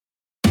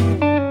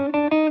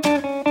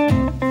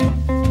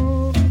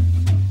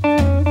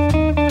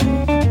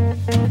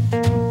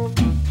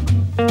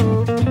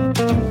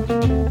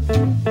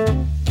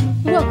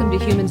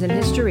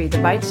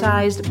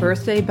Bite-Sized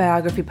Birthday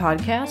Biography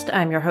Podcast.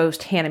 I'm your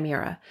host, Hannah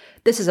Mira.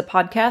 This is a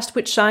podcast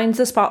which shines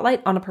the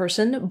spotlight on a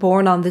person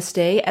born on this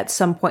day at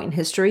some point in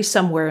history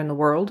somewhere in the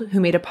world who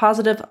made a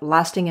positive,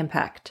 lasting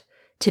impact.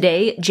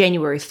 Today,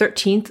 January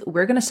 13th,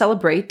 we're going to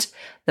celebrate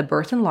the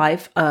birth and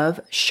life of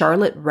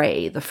Charlotte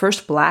Ray, the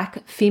first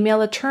Black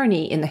female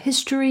attorney in the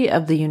history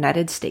of the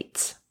United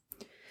States.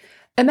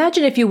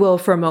 Imagine, if you will,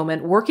 for a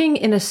moment, working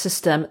in a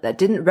system that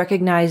didn't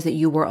recognize that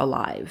you were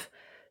alive,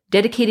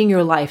 dedicating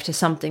your life to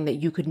something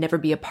that you could never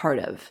be a part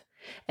of.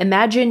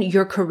 Imagine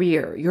your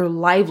career, your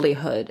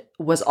livelihood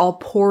was all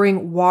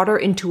pouring water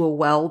into a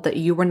well that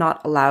you were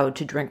not allowed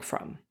to drink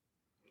from.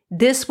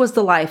 This was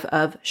the life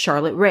of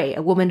Charlotte Ray,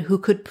 a woman who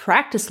could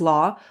practice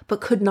law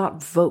but could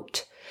not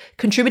vote.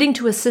 Contributing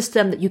to a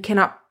system that you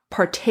cannot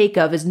partake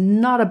of is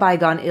not a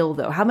bygone ill,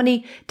 though. How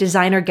many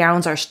designer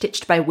gowns are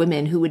stitched by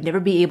women who would never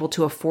be able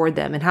to afford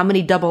them? And how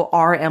many double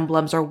R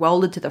emblems are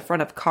welded to the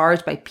front of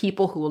cars by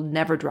people who will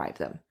never drive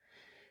them?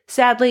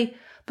 Sadly,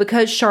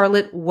 because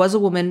Charlotte was a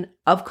woman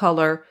of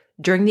color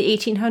during the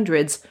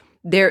 1800s,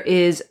 there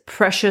is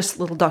precious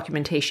little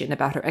documentation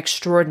about her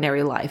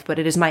extraordinary life, but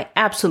it is my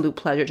absolute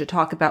pleasure to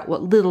talk about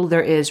what little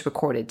there is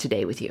recorded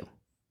today with you.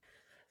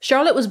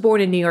 Charlotte was born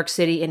in New York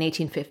City in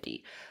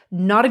 1850.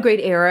 Not a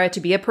great era to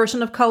be a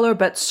person of color,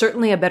 but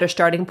certainly a better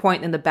starting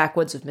point than the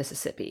backwoods of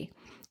Mississippi.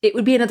 It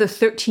would be another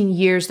 13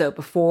 years, though,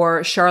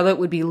 before Charlotte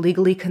would be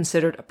legally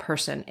considered a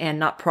person and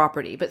not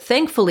property. But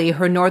thankfully,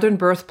 her northern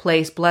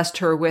birthplace blessed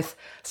her with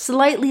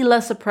slightly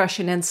less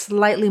oppression and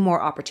slightly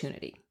more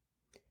opportunity.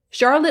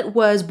 Charlotte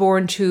was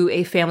born to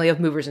a family of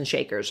movers and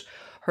shakers.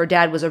 Her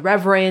dad was a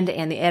reverend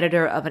and the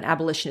editor of an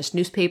abolitionist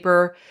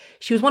newspaper.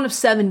 She was one of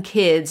 7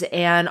 kids,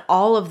 and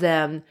all of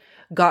them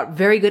got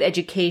very good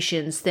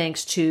educations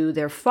thanks to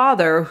their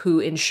father, who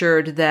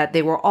ensured that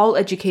they were all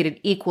educated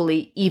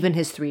equally, even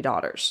his 3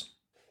 daughters.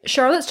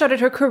 Charlotte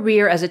started her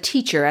career as a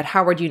teacher at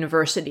Howard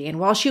University, and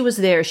while she was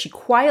there, she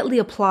quietly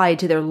applied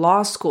to their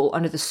law school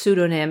under the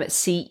pseudonym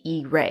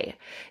C.E. Ray.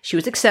 She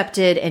was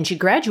accepted, and she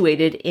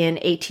graduated in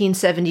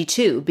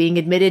 1872, being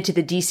admitted to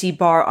the D.C.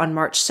 bar on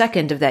March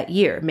 2nd of that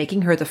year,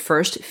 making her the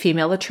first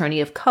female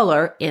attorney of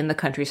color in the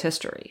country's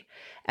history.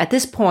 At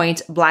this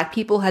point, Black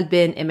people had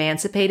been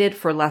emancipated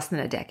for less than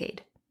a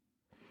decade.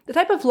 The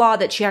type of law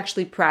that she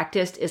actually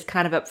practiced is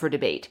kind of up for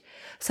debate.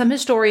 Some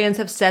historians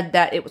have said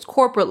that it was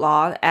corporate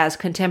law, as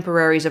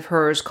contemporaries of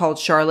hers called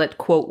Charlotte,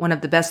 quote, one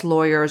of the best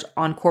lawyers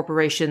on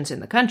corporations in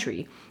the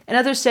country. And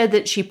others said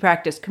that she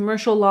practiced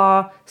commercial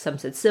law, some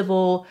said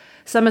civil.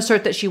 Some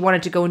assert that she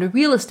wanted to go into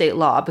real estate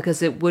law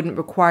because it wouldn't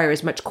require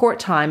as much court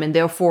time and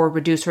therefore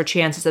reduce her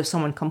chances of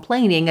someone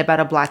complaining about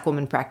a Black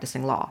woman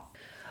practicing law.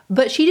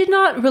 But she did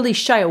not really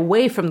shy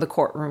away from the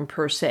courtroom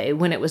per se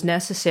when it was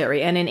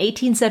necessary, and in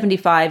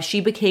 1875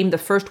 she became the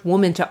first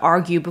woman to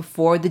argue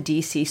before the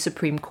D.C.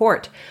 Supreme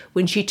Court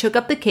when she took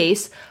up the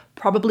case,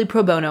 probably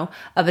pro bono,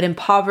 of an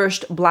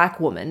impoverished Black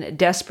woman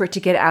desperate to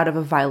get out of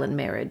a violent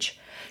marriage.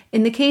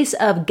 In the case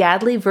of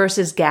Gadley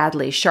versus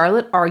Gadley,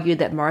 Charlotte argued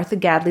that Martha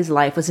Gadley's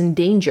life was in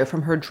danger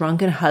from her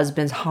drunken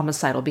husband's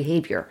homicidal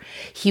behavior.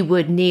 He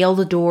would nail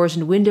the doors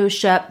and windows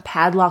shut,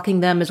 padlocking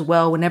them as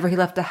well whenever he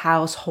left the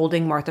house,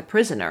 holding Martha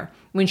prisoner.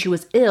 When she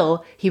was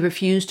ill, he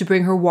refused to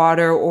bring her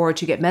water or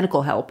to get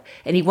medical help,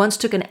 and he once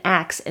took an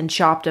axe and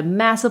chopped a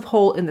massive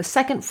hole in the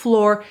 2nd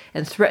floor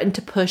and threatened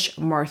to push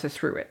Martha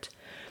through it.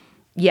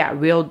 Yeah,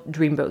 real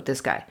dreamboat,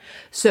 this guy.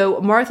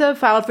 So Martha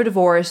filed for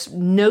divorce,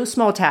 no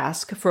small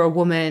task for a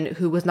woman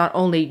who was not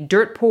only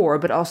dirt poor,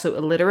 but also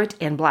illiterate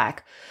and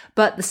Black.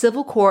 But the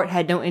civil court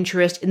had no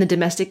interest in the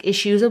domestic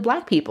issues of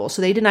Black people,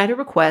 so they denied her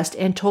request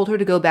and told her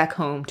to go back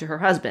home to her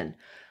husband.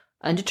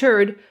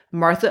 Undeterred,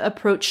 Martha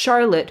approached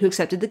Charlotte, who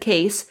accepted the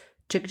case,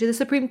 took it to the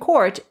Supreme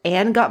Court,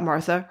 and got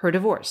Martha her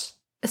divorce.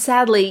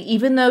 Sadly,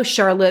 even though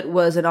Charlotte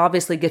was an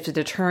obviously gifted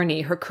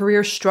attorney, her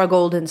career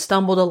struggled and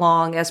stumbled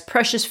along as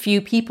precious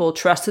few people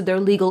trusted their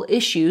legal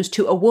issues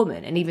to a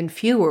woman, and even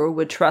fewer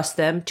would trust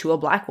them to a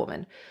Black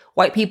woman.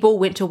 White people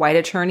went to white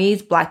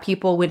attorneys, Black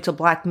people went to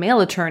Black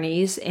male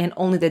attorneys, and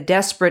only the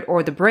desperate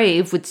or the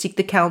brave would seek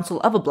the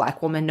counsel of a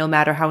Black woman, no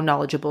matter how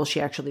knowledgeable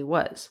she actually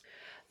was.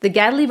 The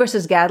Gadley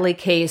versus Gadley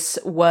case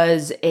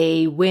was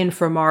a win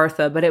for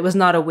Martha, but it was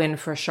not a win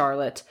for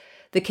Charlotte.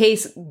 The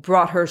case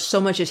brought her so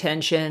much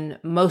attention,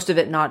 most of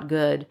it not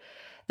good.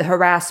 The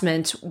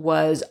harassment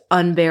was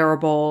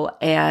unbearable,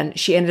 and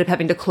she ended up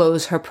having to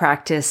close her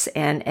practice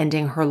and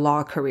ending her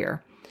law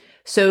career.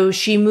 So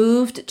she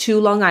moved to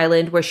Long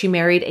Island, where she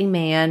married a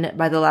man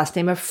by the last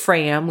name of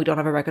Fram. We don't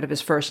have a record of his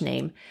first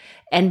name.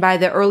 And by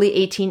the early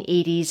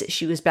 1880s,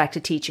 she was back to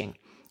teaching.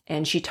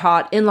 And she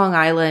taught in Long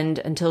Island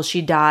until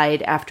she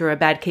died after a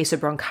bad case of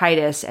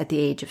bronchitis at the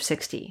age of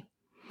 60.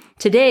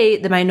 Today,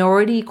 the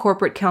Minority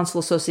Corporate Counsel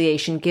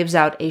Association gives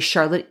out a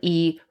Charlotte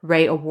E.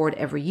 Ray Award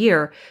every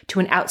year to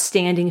an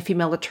outstanding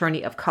female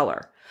attorney of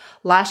color.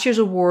 Last year's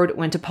award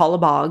went to Paula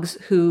Boggs,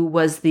 who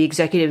was the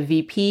Executive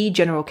VP,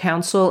 General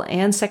Counsel,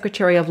 and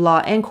Secretary of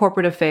Law and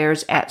Corporate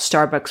Affairs at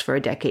Starbucks for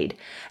a decade,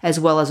 as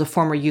well as a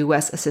former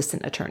U.S.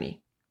 Assistant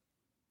Attorney.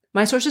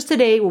 My sources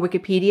today were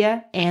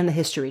Wikipedia and the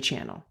History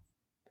Channel.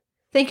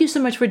 Thank you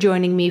so much for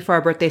joining me for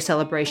our birthday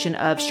celebration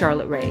of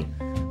Charlotte Rae.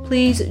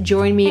 Please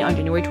join me on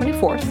January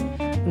 24th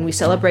when we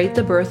celebrate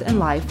the birth and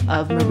life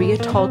of Maria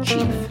Tall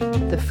Chief,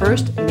 the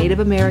first Native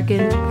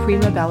American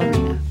prima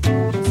ballerina.